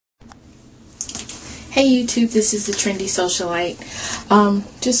Hey YouTube, this is the Trendy Socialite.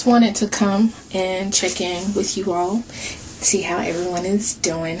 Just wanted to come and check in with you all, see how everyone is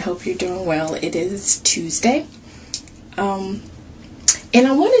doing. Hope you're doing well. It is Tuesday. And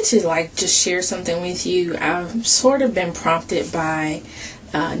I wanted to just share something with you. I've sort of been prompted by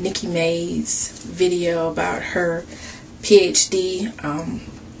Nikkimae's video about her PhD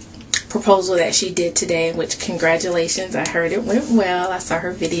proposal that she did today, which congratulations, I heard it went well. I saw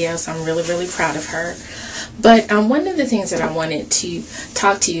her video, so I'm really, really proud of her. But one of the things that I wanted to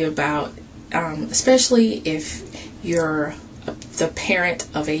talk to you about, especially if you're the parent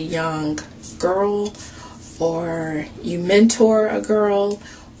of a young girl, or you mentor a girl,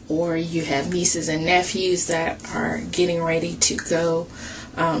 or you have nieces and nephews that are getting ready to go,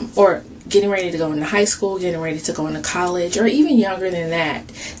 or getting ready to go into high school, getting ready to go into college, or even younger than that,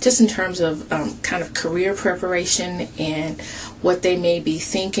 just in terms of kind of career preparation and what they may be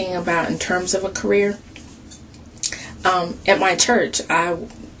thinking about in terms of a career. At my church, I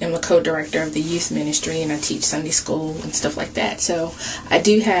am a co-director of the youth ministry, and I teach Sunday school and stuff like that. So I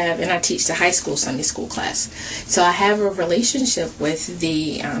do have, and I teach the high school Sunday school class. So I have a relationship with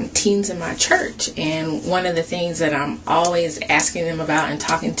the teens in my church, and one of the things that I'm always asking them about and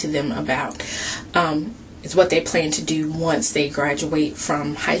talking to them about is what they plan to do once they graduate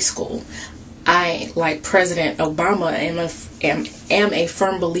from high school. I, like President Obama, am a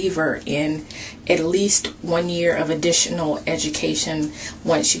firm believer in at least 1 year of additional education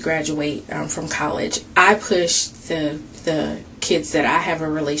once you graduate from college. I push the kids that I have a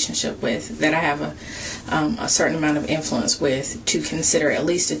relationship with, that I have a certain amount of influence with, to consider at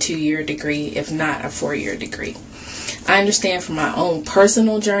least a 2-year degree, if not a 4-year degree. I understand from my own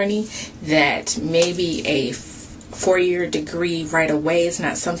personal journey that maybe a 4-year degree right away is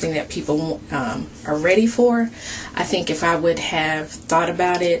not something that people are ready for. I think if I would have thought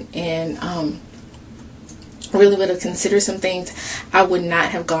about it and really would have considered some things, I would not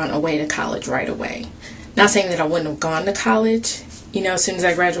have gone away to college right away. Not saying that I wouldn't have gone to college, as soon as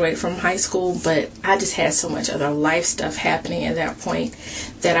I graduated from high school, but I just had so much other life stuff happening at that point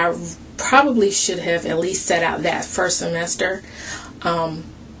that I probably should have at least set out that first semester,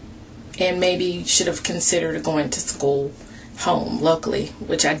 and maybe should have considered going to school home locally,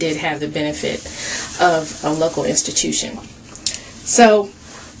 which I did have the benefit of a local institution. So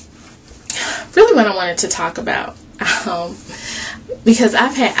really what I wanted to talk about, because I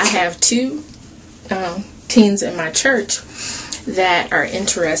have two teens in my church that are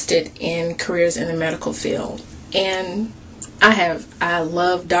interested in careers in the medical field, and I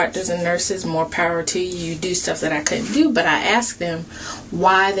love doctors and nurses. More power to you. You do stuff that I couldn't do, but I asked them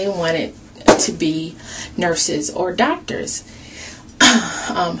why they wanted to be nurses or doctors.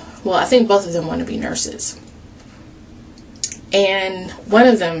 Well, I think both of them want to be nurses. And one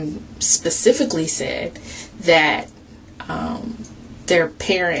of them specifically said that their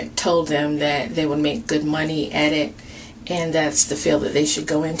parent told them that they would make good money at it, and that's the field that they should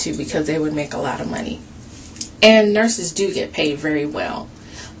go into because they would make a lot of money. And nurses do get paid very well.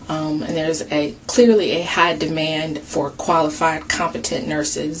 And there's clearly a high demand for qualified, competent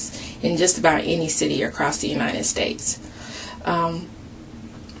nurses in just about any city across the United States.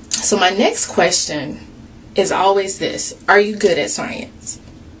 So my next question is always this: are you good at science?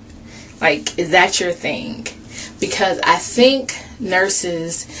 Is that your thing? Because I think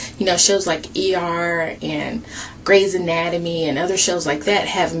nurses, shows like ER and Grey's Anatomy and other shows like that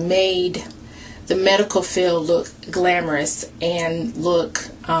have made the medical field look glamorous and look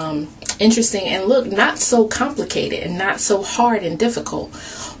interesting and look not so complicated and not so hard and difficult,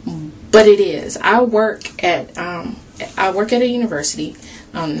 but it is. I work at a university,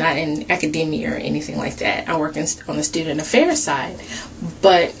 not in academia or anything like that. I work on the student affairs side,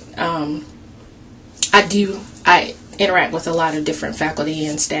 but I interact with a lot of different faculty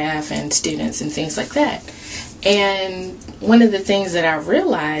and staff and students and things like that. And one of the things that I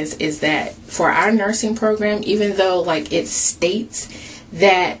realized is that for our nursing program, even though it states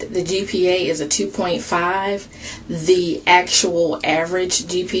that the GPA is a 2.5, the actual average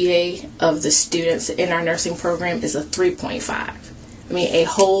GPA of the students in our nursing program is a 3.5. I mean, a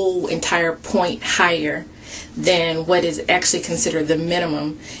whole entire point higher than what is actually considered the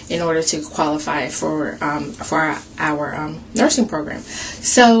minimum in order to qualify for our nursing program.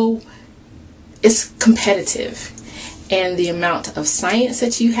 So it's competitive, and the amount of science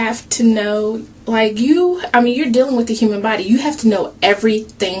that you have to know, you're dealing with the human body. You have to know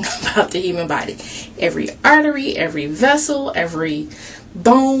everything about the human body. Every artery, every vessel, every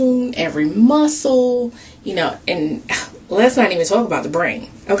bone, every muscle, and let's not even talk about the brain,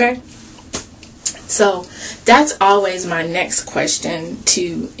 okay? So that's always my next question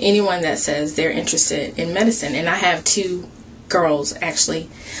to anyone that says they're interested in medicine. And I have 2 girls actually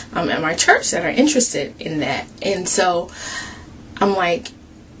at my church that are interested in that. And so I'm like,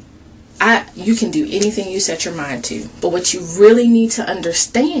 you can do anything you set your mind to. But what you really need to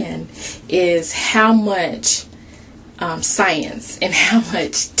understand is how much science and how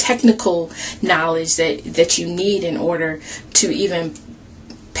much technical knowledge that you need in order to even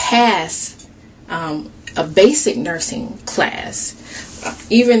pass a basic nursing class.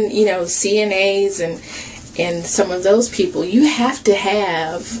 Even, CNAs and some of those people, you have to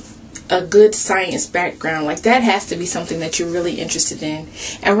have a good science background. Like, that has to be something that you're really interested in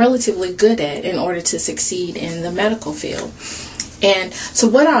and relatively good at in order to succeed in the medical field. And so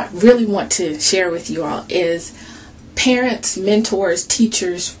what I really want to share with you all is parents, mentors,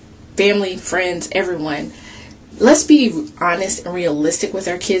 teachers, family, friends, everyone. Let's be honest and realistic with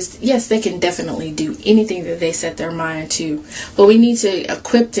our kids. Yes, they can definitely do anything that they set their mind to, but we need to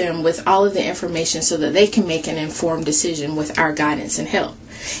equip them with all of the information so that they can make an informed decision with our guidance and help.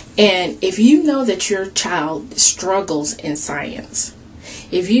 And if you know that your child struggles in science,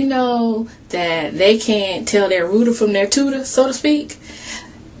 if you know that they can't tell their rooter from their tutor, so to speak,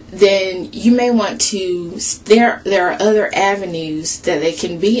 then you may want to, there are other avenues that they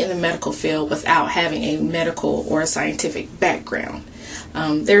can be in the medical field without having a medical or a scientific background.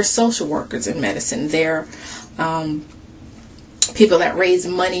 There are social workers in medicine. There are people that raise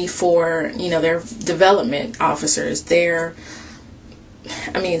money for, their development officers.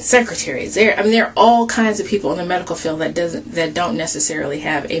 Secretaries. There are all kinds of people in the medical field that don't necessarily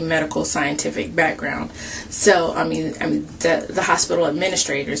have a medical scientific background. So the hospital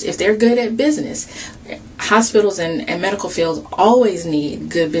administrators, if they're good at business, hospitals and medical fields always need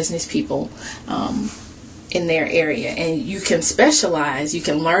good business people in their area. And you can specialize, you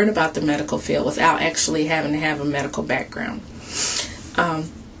can learn about the medical field without actually having to have a medical background.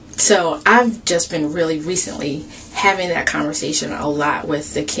 So I've just been really recently having that conversation a lot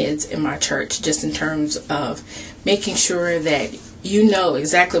with the kids in my church, just in terms of making sure that you know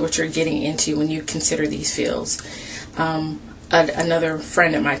exactly what you're getting into when you consider these fields. Another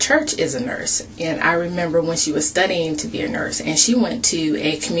friend at my church is a nurse, and I remember when she was studying to be a nurse, and she went to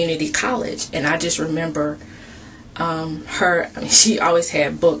a community college, and I just remember she always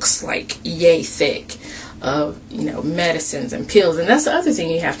had books like yay thick of medicines and pills. And that's the other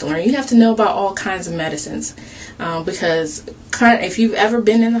thing you have to learn. You have to know about all kinds of medicines, because if you've ever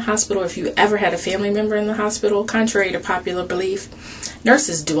been in the hospital, if you ever had a family member in the hospital, contrary to popular belief,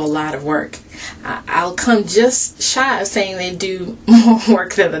 nurses do a lot of work. I'll come just shy of saying they do more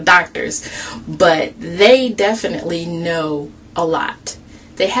work than the doctors, but they definitely know a lot.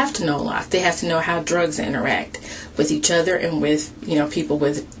 They have to know a lot. They have to know how drugs interact with each other and with people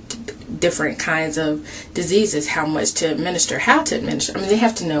with different kinds of diseases, how much to administer, how to administer. They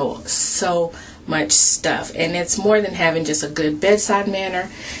have to know so much stuff, and it's more than having just a good bedside manner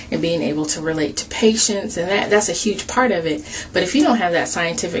and being able to relate to patients, and that's a huge part of it. But if you don't have that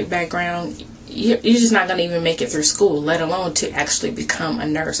scientific background, you're just not going to even make it through school, let alone to actually become a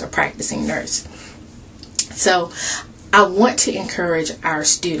nurse or practicing nurse. So I want to encourage our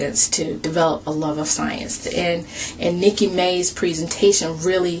students to develop a love of science, and Nikkimae's presentation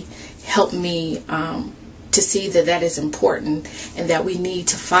really helped me to see that is important, and that we need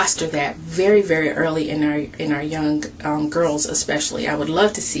to foster that very, very early in our young girls especially. I would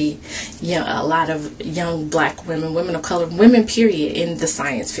love to see a lot of young black women, women of color, women period, in the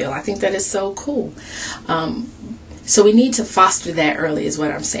science field. I think that is so cool. So we need to foster that early is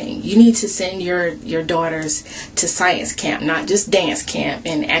what I'm saying. You need to send your daughters to science camp, not just dance camp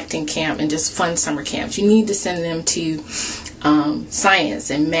and acting camp and just fun summer camps. You need to send them to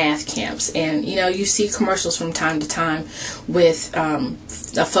science and math camps. And you see commercials from time to time with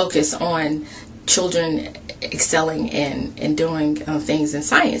a focus on children excelling and doing things in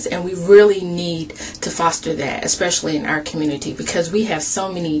science, and we really need to foster that, especially in our community, because we have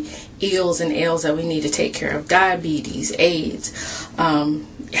so many ills and ails that we need to take care of: diabetes, AIDS,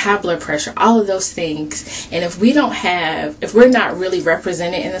 high blood pressure, all of those things. And if we're not really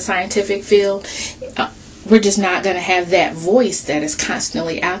represented in the scientific field, we're just not going to have that voice that is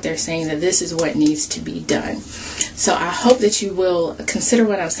constantly out there saying that this is what needs to be done. So I hope that you will consider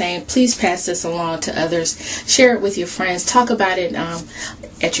what I'm saying. Please pass this along to others. Share it with your friends. Talk about it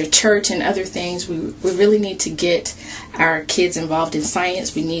at your church and other things. We really need to get our kids involved in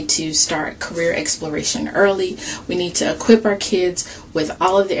science. We need to start career exploration early. We need to equip our kids with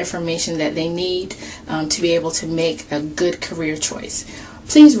all of the information that they need to be able to make a good career choice.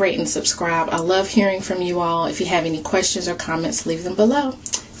 Please rate and subscribe. I love hearing from you all. If you have any questions or comments, leave them below.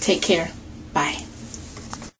 Take care. Bye.